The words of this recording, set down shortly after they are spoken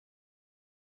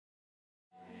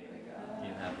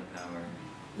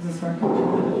Is this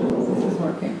working? This is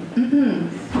working.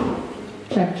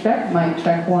 Check, check. Mic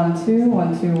check. 1, 2,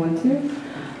 1, 2, 1, 2.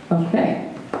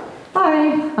 Okay.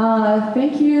 Hi.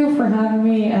 Thank you for having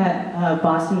me at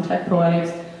Boston Tech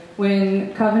Poetics.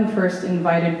 When Coven first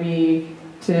invited me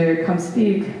to come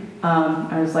speak,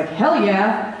 I was like, hell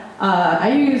yeah.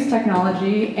 I use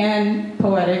technology and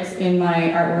poetics in my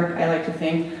artwork, I like to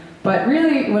think. But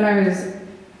really, when I was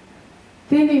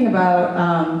thinking about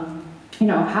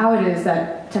how it is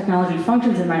that technology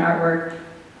functions in my artwork,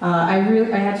 I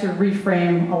had to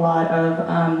reframe a lot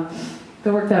of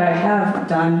the work that I have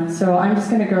done. So I'm just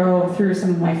going to go through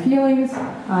some of my feelings.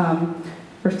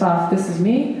 First off, this is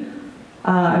me.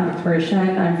 I'm Victoria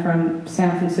Shen. I'm from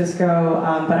San Francisco,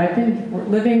 but I've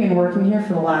been living and working here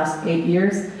for the last 8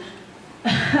 years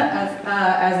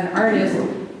as an artist.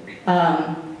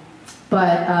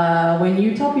 But when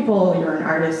you tell people you're an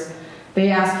artist, they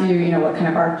ask you, what kind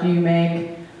of art do you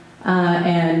make?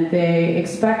 And they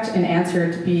expect an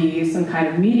answer to be some kind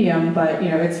of medium, but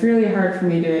it's really hard for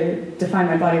me to define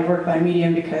my body of work by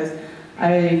medium because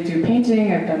I do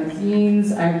painting, I've done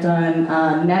zines, I've done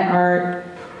net art,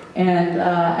 and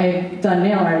I've done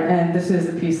nail art, and this is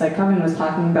the piece that Coven was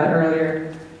talking about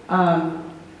earlier.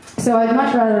 So I'd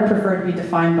much rather prefer to be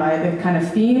defined by the kind of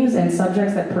themes and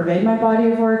subjects that pervade my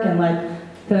body of work and let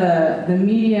the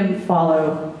medium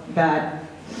follow that.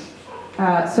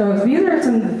 So these are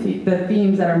some of the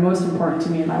themes that are most important to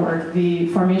me in my work: the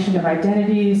formation of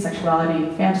identity, sexuality,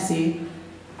 and fantasy.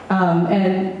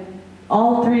 And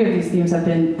all three of these themes have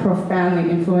been profoundly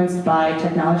influenced by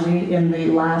technology in the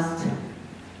last,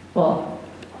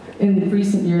 in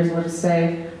recent years, let's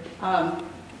say.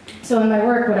 So in my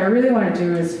work, what I really want to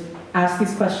do is ask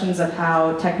these questions of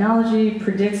how technology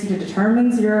predicts and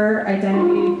determines your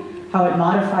identity, how it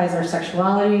modifies our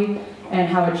sexuality, and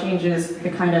how it changes the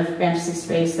kind of fantasy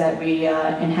space that we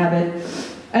inhabit.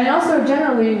 And also,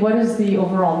 generally, what is the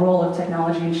overall role of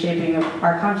technology in shaping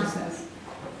our consciousness?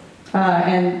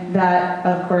 And that,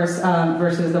 of course,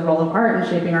 versus the role of art in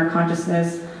shaping our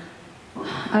consciousness.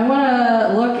 I want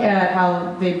to look at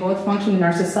how they both function in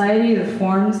our society, the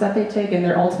forms that they take, and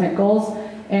their ultimate goals.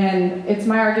 And it's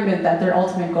my argument that their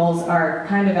ultimate goals are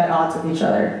kind of at odds with each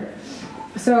other.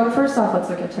 So first off, let's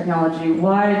look at technology.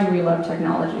 Why do we love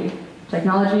technology?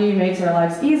 Technology makes our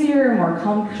lives easier, more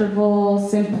comfortable,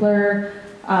 simpler.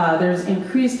 There's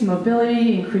increased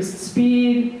mobility, increased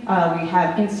speed. We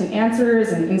have instant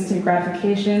answers and instant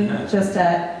gratification just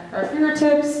at our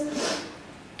fingertips.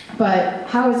 But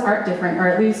how is art different, or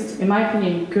at least, in my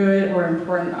opinion, good or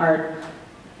important art?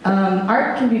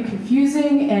 Art can be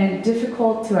confusing and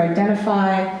difficult to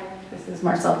identify. This is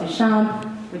Marcel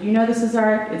Duchamp. Would you know this is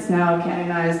art? It's now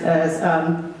canonized as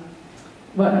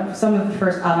some of the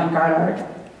first avant-garde art.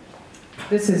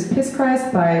 This is Piss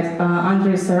Christ by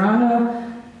Andre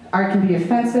Serrano. Art can be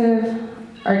offensive.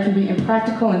 Art can be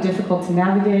impractical and difficult to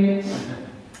navigate.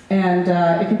 And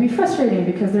it can be frustrating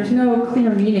because there's no clear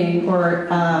meaning or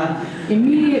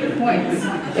immediate points.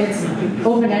 It's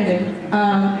open-ended.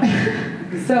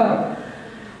 So,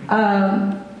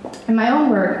 in my own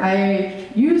work, I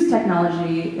use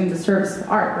technology in the service of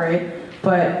art, right?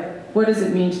 But what does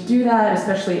it mean to do that,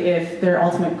 especially if their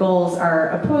ultimate goals are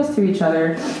opposed to each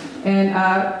other? And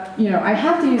I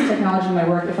have to use technology in my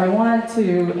work if I want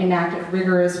to enact a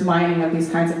rigorous mining of these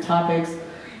kinds of topics.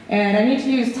 And I need to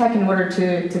use tech in order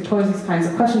to pose these kinds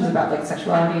of questions about like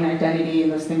sexuality and identity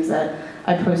and those things that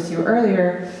I posed to you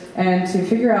earlier, and to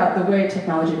figure out the way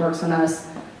technology works on us.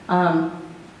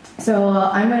 So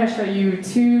I'm going to show you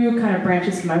two kind of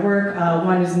branches of my work.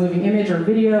 One is moving image or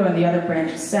video, and the other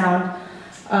branch is sound.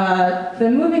 The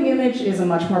moving image is a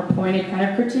much more pointed kind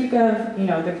of critique of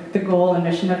the goal and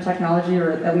mission of technology,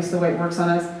 or at least the way it works on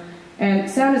us. And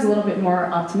sound is a little bit more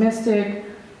optimistic.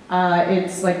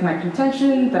 It's like my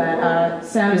contention that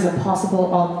sound is a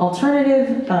possible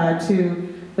alternative to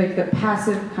like the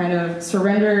passive kind of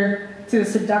surrender to the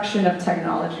seduction of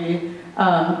technology.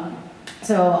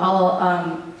 So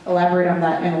I'll elaborate on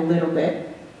that in a little bit.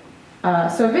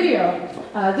 So video.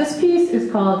 This piece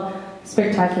is called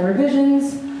Spectacular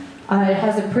Visions. It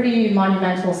has a pretty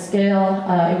monumental scale.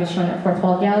 It was shown at Fourth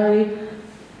Wall Gallery.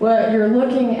 What you're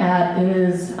looking at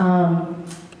is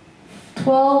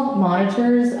 12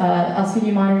 monitors,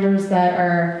 LCD monitors that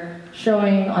are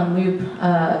showing on loop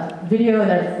video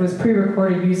that was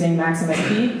pre-recorded using Maximum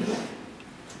SP,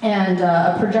 and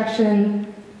a projection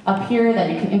up here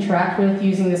that you can interact with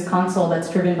using this console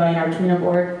that's driven by an Arduino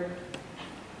board.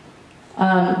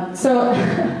 So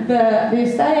the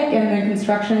aesthetic and the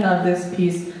construction of this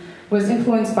piece was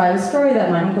influenced by the story that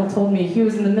my uncle told me. He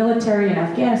was in the military in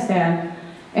Afghanistan,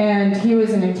 And he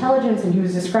was in intelligence, and he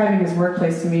was describing his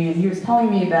workplace to me, and he was telling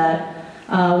me that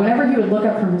whenever he would look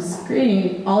up from his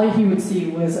screen, all he would see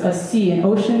was a sea, an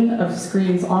ocean of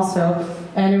screens also.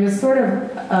 And it was sort of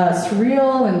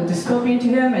surreal and dystopian to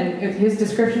him, and his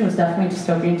description was definitely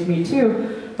dystopian to me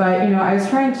too. But I was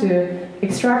trying to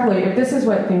extrapolate, if this is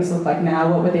what things look like now,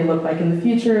 what would they look like in the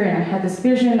future? And I had this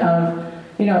vision of,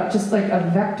 just like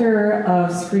a vector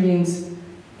of screens,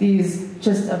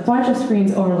 just a bunch of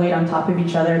screens overlaid on top of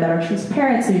each other that are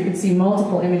transparent, so you could see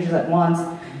multiple images at once.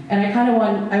 And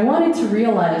I wanted to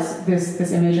realize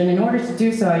this image, and in order to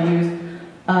do so, I used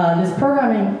this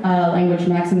programming language,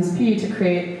 Maximus P, to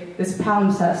create this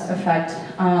palimpsest effect.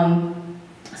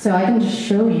 So I can just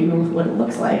show you what it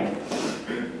looks like.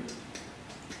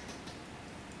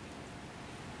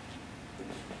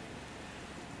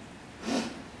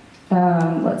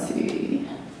 Let's see.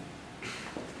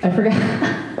 I forgot.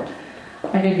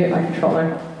 I did get my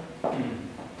controller.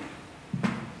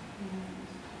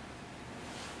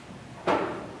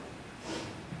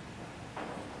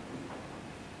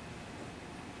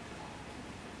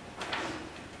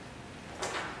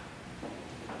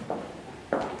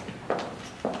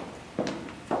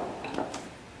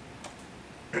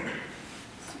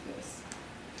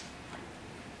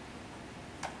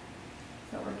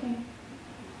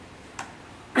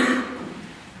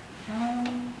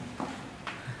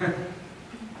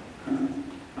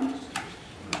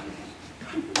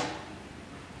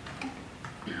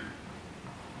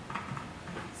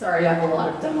 Sorry, I have a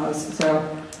lot of demos. So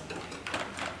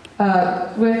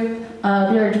with the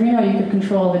Arduino, you could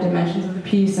control the dimensions of the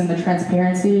piece and the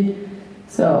transparency.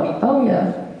 So, oh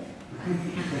yeah.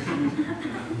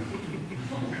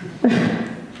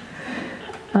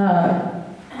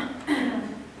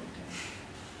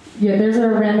 Yeah, there's a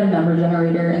random number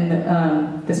generator in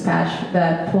the, this patch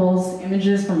that pulls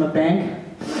images from a bank.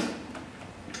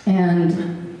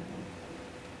 And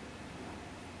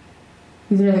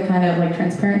these are the kind of like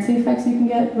transparency effects you can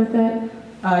get with it.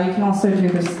 You can also do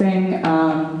this thing,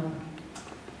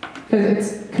 because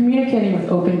it's communicating with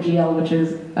OpenGL, which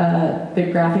is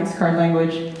the graphics card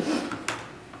language.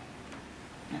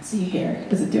 Let's see here,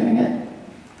 is it doing it?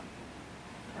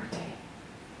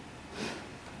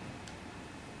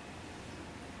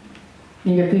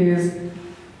 You get these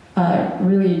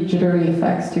really jittery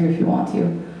effects too if you want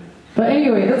to. But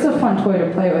anyway, that's a fun toy to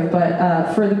play with.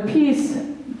 But for the piece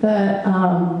that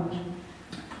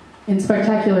in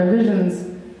Spectacular Visions,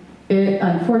 it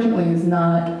unfortunately is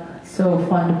not so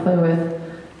fun to play with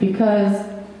because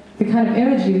the kind of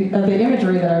imagery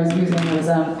that I was using was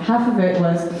half of it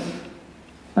was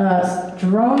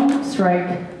drone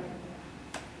strike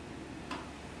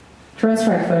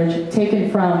footage taken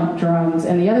from drones,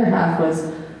 and the other half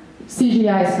was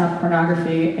CGI snuff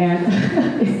pornography. And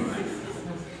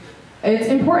it's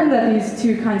important that these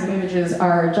two kinds of images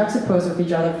are juxtaposed with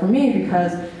each other for me,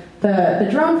 because the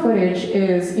drone footage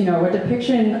is, a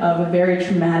depiction of a very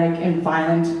traumatic and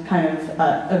violent kind of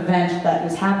event that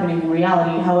is happening in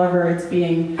reality. However, it's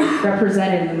being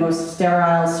represented in the most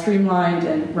sterile, streamlined,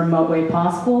 and remote way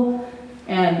possible.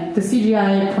 And the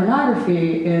CGI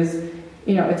pornography is,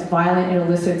 it's violent, it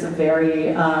elicits a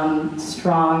very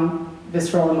strong,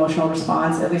 visceral, emotional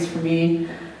response, at least for me.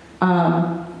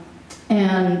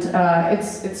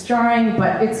 It's jarring,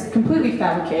 but it's completely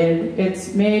fabricated.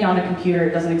 It's made on a computer,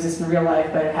 it doesn't exist in real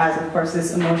life, but it has, of course,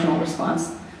 this emotional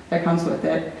response that comes with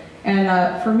it.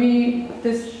 And for me,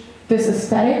 this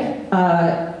aesthetic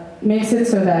makes it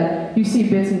so that you see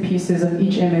bits and pieces of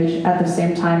each image at the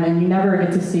same time, and you never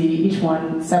get to see each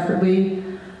one separately.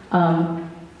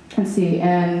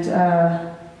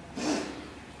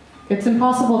 It's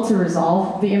impossible to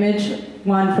resolve the image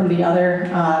one from the other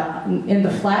in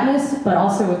the flatness, but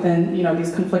also within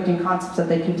these conflicting concepts that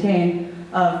they contain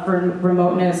of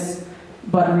remoteness,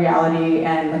 but reality,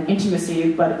 and like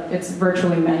intimacy, but it's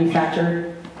virtually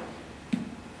manufactured.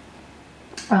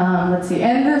 Let's see,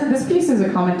 and this piece is a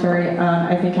commentary on,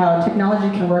 I think, how technology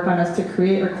can work on us to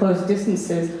create or close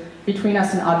distances between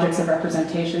us and objects of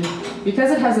representation.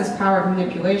 Because it has this power of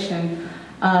manipulation,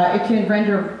 it can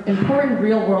render important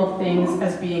real-world things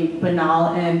as being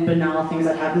banal, and banal things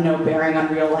that have no bearing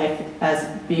on real life as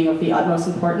being of the utmost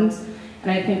importance.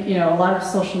 And I think, a lot of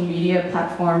social media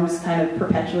platforms kind of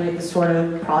perpetuate this sort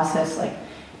of process, like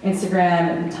Instagram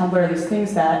and Tumblr, these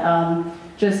things that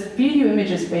just feed you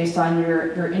images based on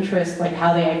your interests, like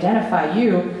how they identify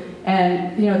you.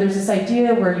 And, there's this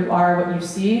idea where you are what you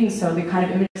see, and so the kind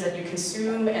of images that you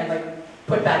consume and like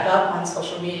put back up on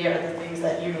social media are the things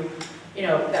that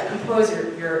that compose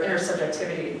your inner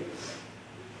subjectivity.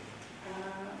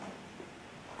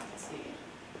 Let's see.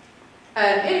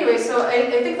 Anyway, so I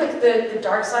think like the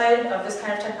dark side of this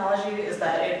kind of technology is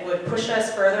that it would push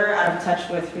us further out of touch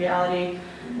with reality,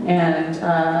 and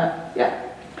yeah.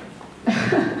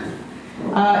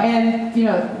 And you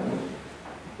know,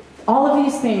 all of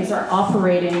these things are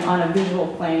operating on a visual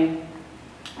plane.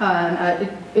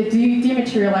 It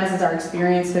dematerializes our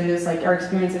experiences. Like our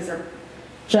experiences are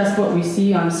just what we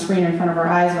see on a screen in front of our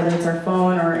eyes, whether it's our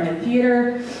phone or in a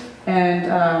theater,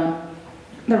 and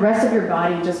the rest of your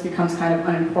body just becomes kind of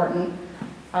unimportant.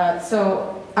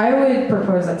 So I would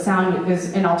propose that sound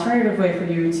is an alternative way for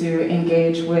you to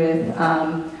engage with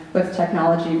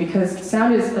technology, because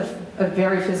sound is a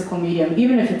very physical medium.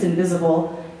 Even if it's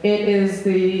invisible, it is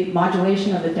the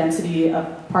modulation of the density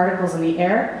of particles in the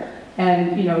air.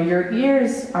 And you know, your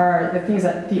ears are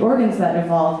the organs that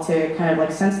evolve to kind of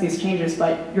like sense these changes,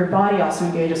 but your body also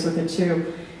engages with it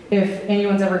too. If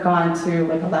anyone's ever gone to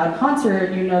like a loud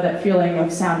concert, you know that feeling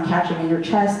of sound catching in your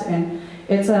chest, and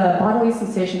it's a bodily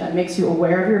sensation that makes you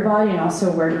aware of your body and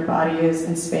also where your body is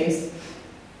in space.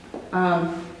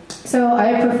 So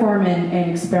I perform in an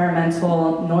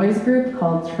experimental noise group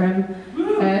called Trim.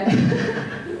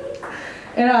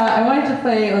 And I wanted to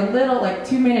play a little like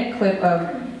 2-minute clip of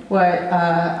what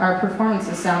our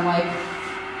performances sound like.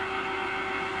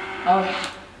 Oh,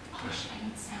 should I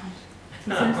need sound?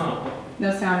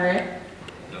 No sound, right?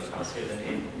 No sound.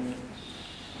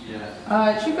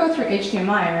 Yeah. It should go through HDMI,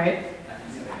 right?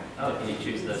 Oh, can you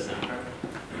choose the sound card?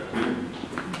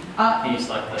 Can you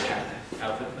select the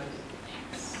output, please?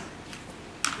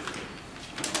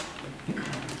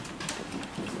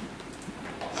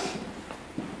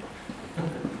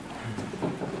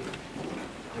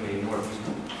 I mean, more.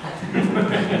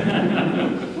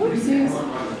 Whoopsies.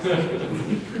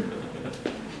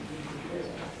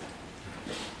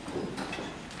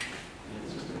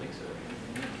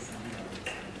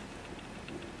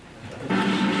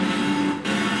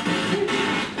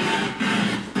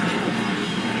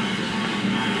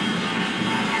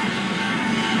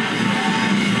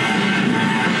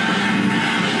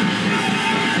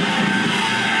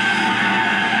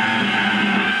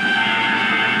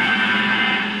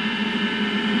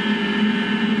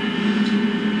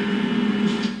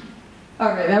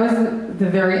 Okay, that was the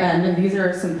very end, and these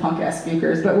are some punk-ass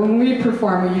speakers, but when we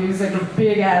perform, we use like a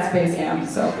big-ass bass amp,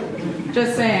 so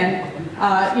just saying.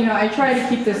 You know, I try to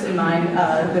keep this in mind,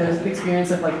 the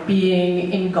experience of like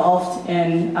being engulfed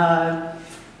and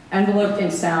enveloped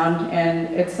in sound,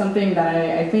 and it's something that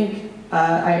I think,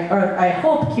 I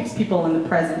hope keeps people in the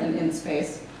present and in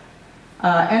space.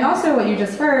 And also what you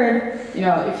just heard, you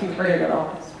know, if you've heard it at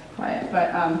all, it's quiet,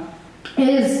 but it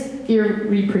is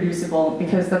irreproducible,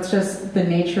 because that's just the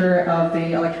nature of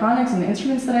the electronics and the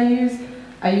instruments that I use.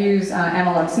 I use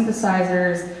analog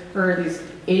synthesizers for these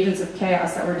agents of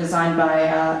chaos that were designed by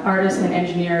artist and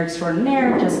engineer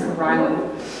extraordinaire Jessica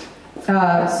Ryland.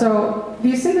 So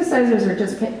these synthesizers are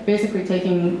just basically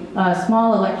taking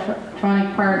small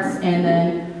electronic parts and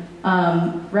then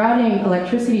routing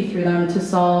electricity through them to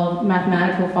solve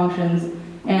mathematical functions,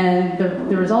 and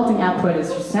the resulting output is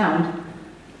just sound.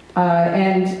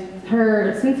 And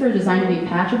her synths are designed to be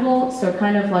patchable, so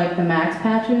kind of like the Max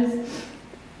patches.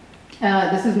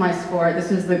 This is my score.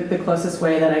 This is the closest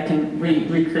way that I can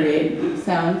recreate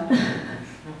sound.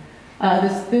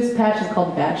 This patch is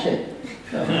called Batshit.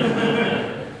 So.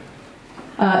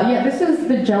 Yeah, this is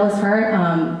the Jealous Heart.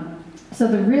 So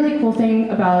the really cool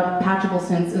thing about patchable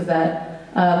synths is that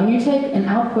when you take an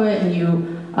output and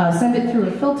you send it through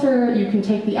a filter, you can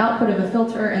take the output of the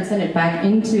filter and send it back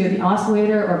into the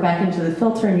oscillator or back into the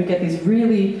filter, and you get these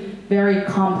really very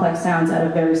complex sounds out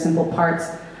of very simple parts.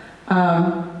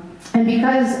 And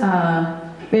because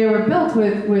they were built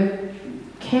with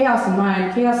chaos in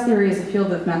mind, chaos theory is a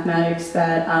field of mathematics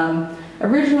that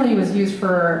originally was used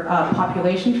for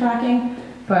population tracking,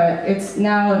 but it's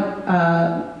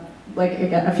now like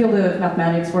again, a field of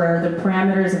mathematics where the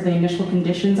parameters of the initial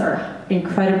conditions are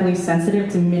incredibly sensitive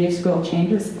to minuscule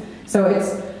changes. So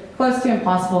it's close to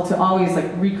impossible to always like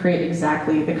recreate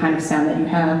exactly the kind of sound that you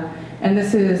have. And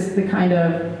this is the kind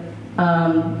of,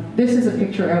 this is a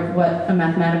picture of what a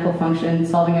mathematical function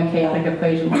solving a chaotic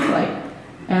equation looks like.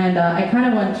 And I kind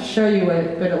of want to show you what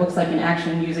it looks like in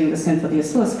action using the synth of the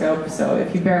oscilloscope. So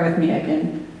if you bear with me, I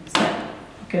can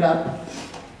look it up.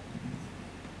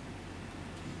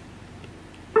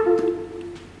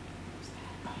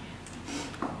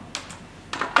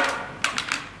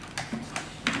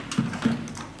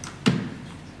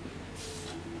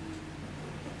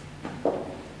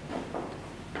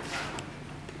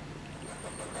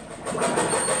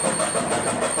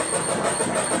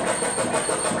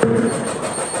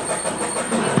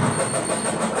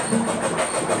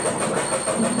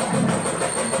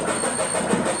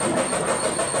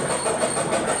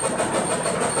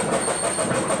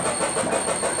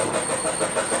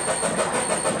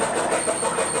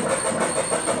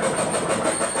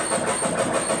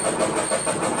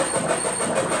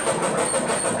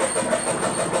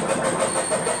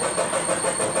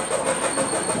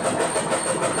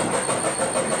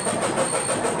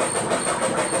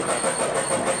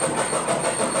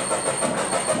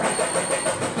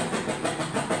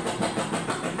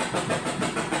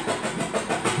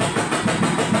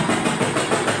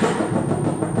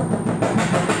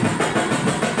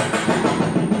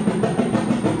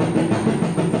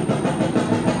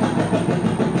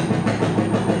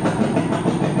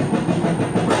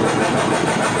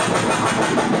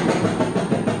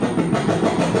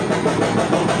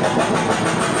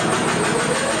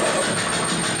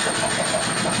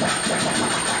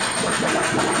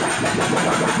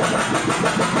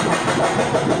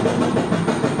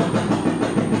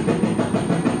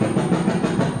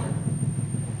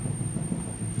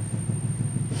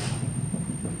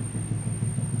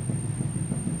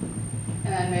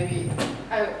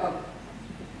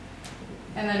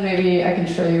 And then maybe I can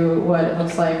show you what it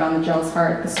looks like on the Jealous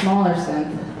Heart, the smaller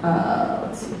synth.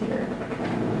 Let's see here.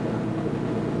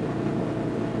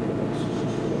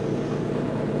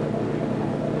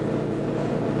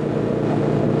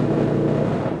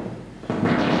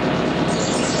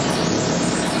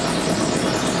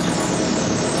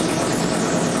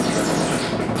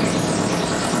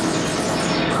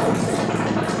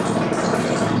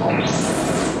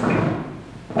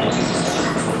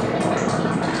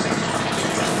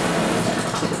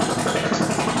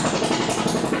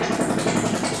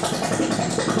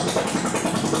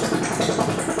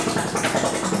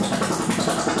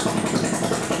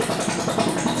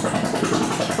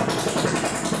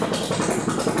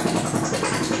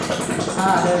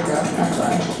 Ah, there we go. That's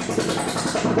why.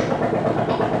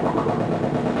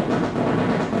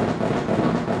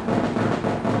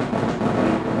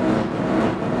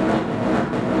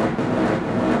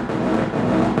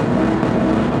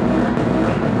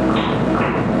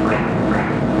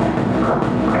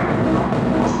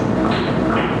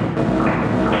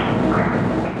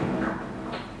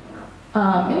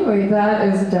 Anyway,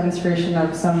 that is a demonstration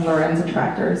of some Lorenz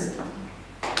attractors.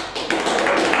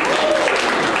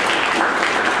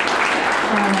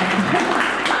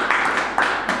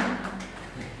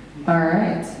 All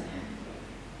right.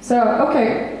 So,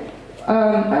 okay.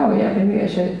 Oh, yeah, maybe I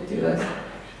should do this.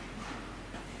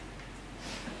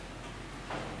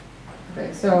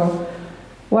 Okay, so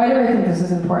why do I think this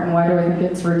is important? Why do I think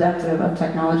it's redemptive of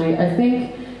technology? I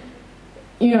think,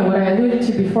 you know, what I alluded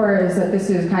to before is that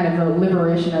this is kind of a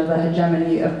liberation of the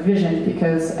hegemony of vision,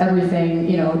 because everything,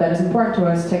 you know, that is important to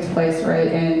us takes place right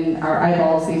in our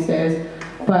eyeballs these days.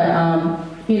 But,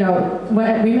 you know,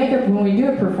 when we do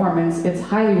a performance, it's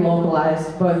highly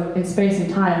localized, both in space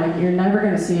and time. Like, you're never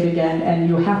going to see it again, and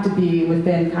you have to be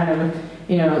within kind of,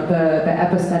 you know, the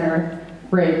epicenter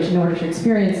range in order to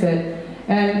experience it.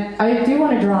 And I do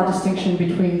want to draw a distinction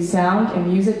between sound and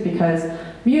music, because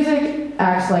music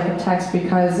acts like a text,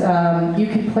 because you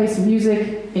can place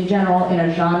music in general in a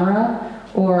genre,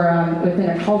 or within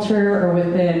a culture, or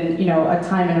within, you know, a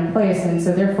time and a place, and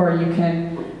so therefore you can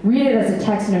read it as a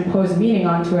text and impose meaning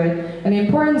onto it. And the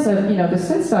importance of, you know, the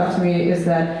synth stuff to me is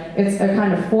that it's a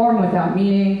kind of form without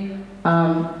meaning.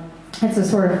 It's a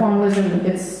sort of formalism.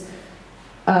 It's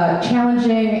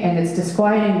challenging and it's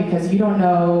disquieting because you don't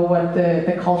know what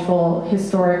the cultural,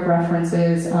 historic reference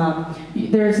is.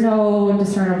 There's no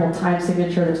discernible time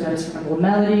signature, there's no discernible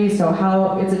melody, so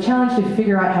it's a challenge to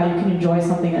figure out how you can enjoy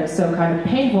something that is so kind of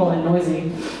painful and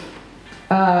noisy.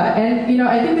 And, you know,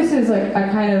 I think this is like a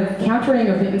kind of countering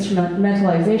of the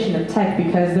instrumentalization of tech,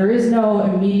 because there is no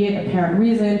immediate apparent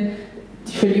reason.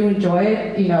 Should you enjoy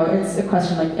it? You know, it's a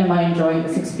question like, am I enjoying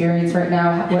this experience right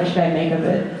now? What should I make of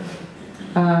it?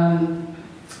 Why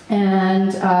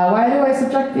do I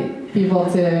subject people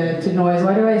to noise?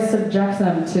 Why do I subject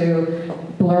them to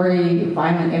blurry,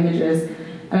 violent images?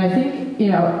 And I think,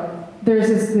 you know, there's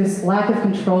this lack of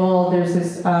control, there's a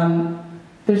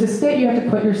state you have to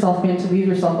put yourself in to leave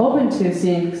yourself open to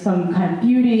seeing some kind of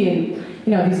beauty and,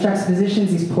 you know, these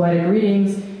juxtapositions, these poetic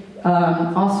readings.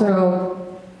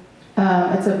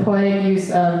 It's a poetic use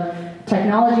of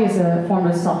technology as a form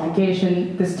of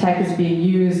self-negation. This tech is being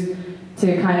used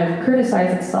to kind of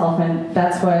criticize itself, and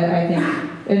that's what I think,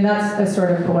 and that's a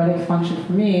sort of poetic function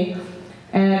for me.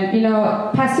 And, you know,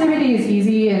 passivity is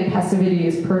easy and passivity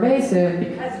is pervasive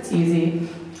because it's easy.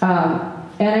 And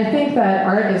I think that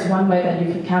art is one way that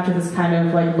you can counter this kind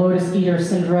of like lotus eater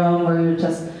syndrome, where you're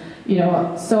just, you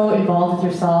know, so involved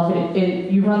with yourself.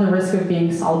 You run the risk of being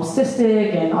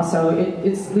solipsistic, and also it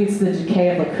leads to the decay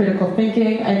of like critical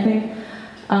thinking, I think.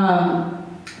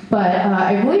 But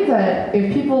I believe that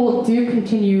if people do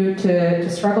continue to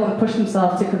struggle and push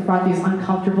themselves to confront these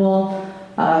uncomfortable,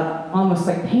 almost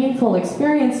like painful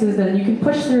experiences, then you can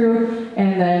push through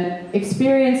and then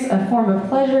experience a form of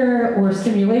pleasure or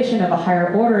stimulation of a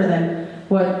higher order than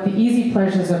what the easy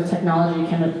pleasures of technology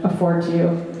can afford to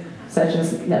you, such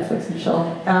as Netflix and chill.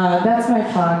 That's my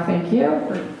talk. Thank you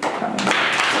for coming.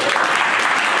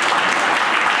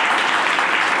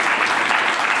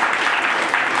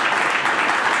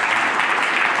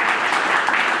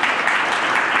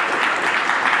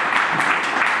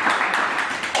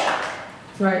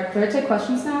 Do I take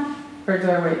questions now? Or do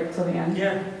I wait till the end?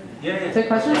 Yeah. Take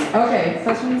questions? Okay,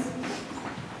 questions?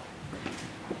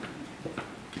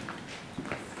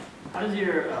 How do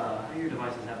your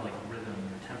devices have like rhythm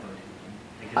or tempo to them?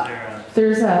 Like, is there a...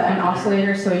 There's an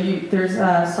oscillator, so there's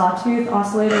sawtooth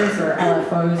oscillators or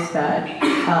LFOs that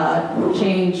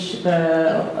change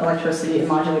the electricity. It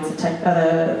modulates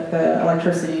the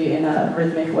electricity in a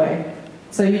rhythmic way.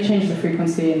 So you change the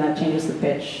frequency and that changes the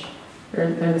pitch.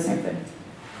 They're the same thing.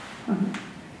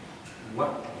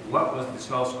 What was the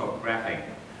oscilloscope graphing?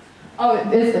 Oh,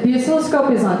 the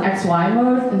oscilloscope is on XY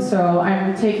mode, and so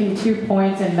I'm taking 2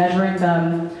 points and measuring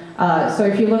them. So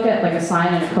if you look at like a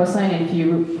sine and a cosine, and if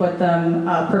you put them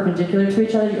perpendicular to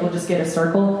each other, you'll just get a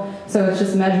circle. So it's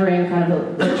just measuring kind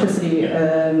of electricity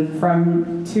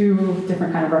from 2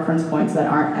 different kind of reference points that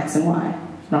aren't X and Y.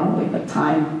 It's normally like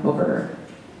time over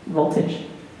voltage.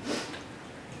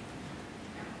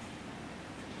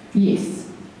 Yes.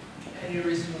 Any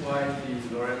reason why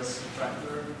the Lorentz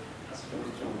attractor as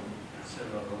opposed to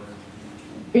several others?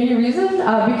 Any reason?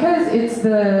 Because it's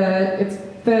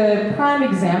the prime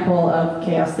example of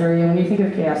chaos theory. When you think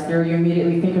of chaos theory, you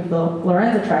immediately think of the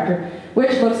Lorentz attractor,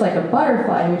 which looks like a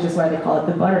butterfly, which is why they call it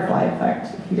the butterfly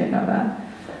effect, if you didn't know that.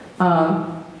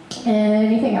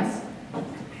 Anything else?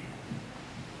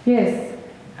 Yes?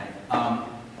 Hi.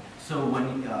 So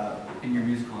when in your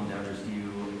musical endeavors, do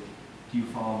you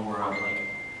follow more of like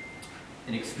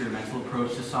an experimental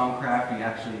approach to songcraft? Do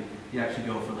you actually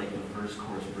go for like the verse,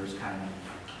 chorus, verse kind of?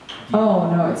 Oh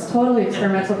no, it's totally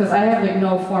experimental because I have like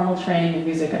no formal training in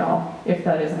music at all, if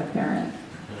that isn't apparent.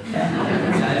 Yeah. I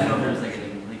didn't know if there's like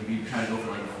if you try to go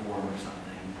for like form or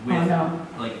something with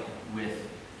with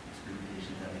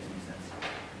experimentation. If that makes any sense.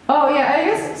 Oh yeah, I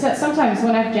guess sometimes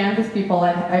when I've jammed with people,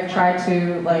 I've tried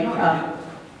to like.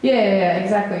 Yeah,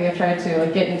 exactly. I try to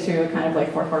like get into a kind of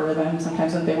like 4/4 rhythm.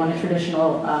 Sometimes when they want a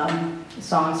traditional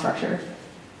song structure.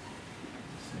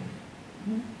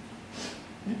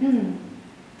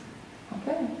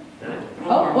 Okay. Okay,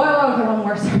 one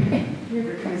more. Sorry.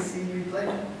 Where can we see you play?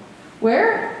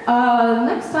 Where?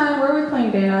 Next time, where are we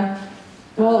playing, Dana?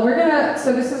 Well,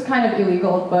 so this is kind of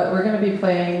illegal, but we're gonna be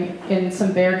playing in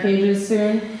some bear cages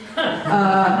soon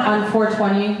on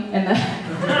 420, and then.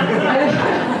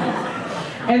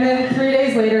 And then 3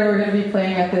 days later, we're going to be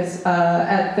playing at this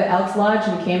at the Elks Lodge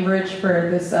in Cambridge for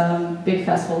this big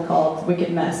festival called Wicked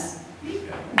Mess.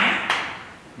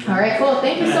 All right, cool.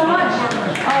 Thank you so much.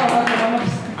 Oh, okay, one more.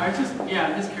 I'm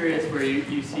just curious where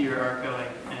you see your art going,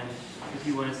 and if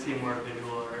you want to see more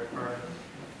visual or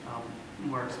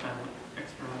more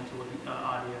experimental with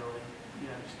audio.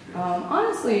 And, just curious.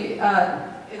 Honestly,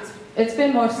 it's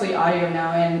been mostly audio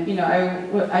now, and you know,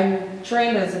 I'm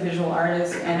trained as a visual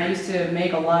artist, and I used to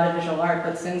make a lot of visual art,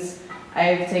 but since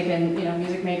I've taken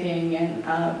music making and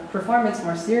performance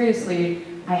more seriously,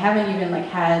 I haven't even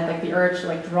had the urge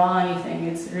to draw anything.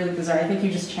 It's really bizarre. I think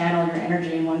you just channel your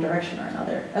energy in one direction or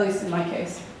another, at least in my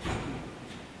case.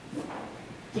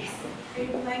 Yes. Are you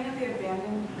playing at the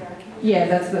abandoned bear cage? Yeah,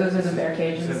 those are the bear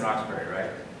cages. It's in Roxbury,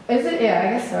 right? Is it? Yeah, I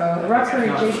guess so. Roxbury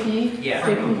JP? Yeah,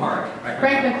 Franklin Park.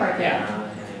 Franklin Park, yeah.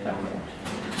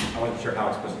 I wasn't sure how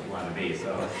explicit you wanted to be,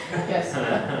 so. Yes.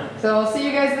 So I'll see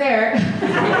you guys there.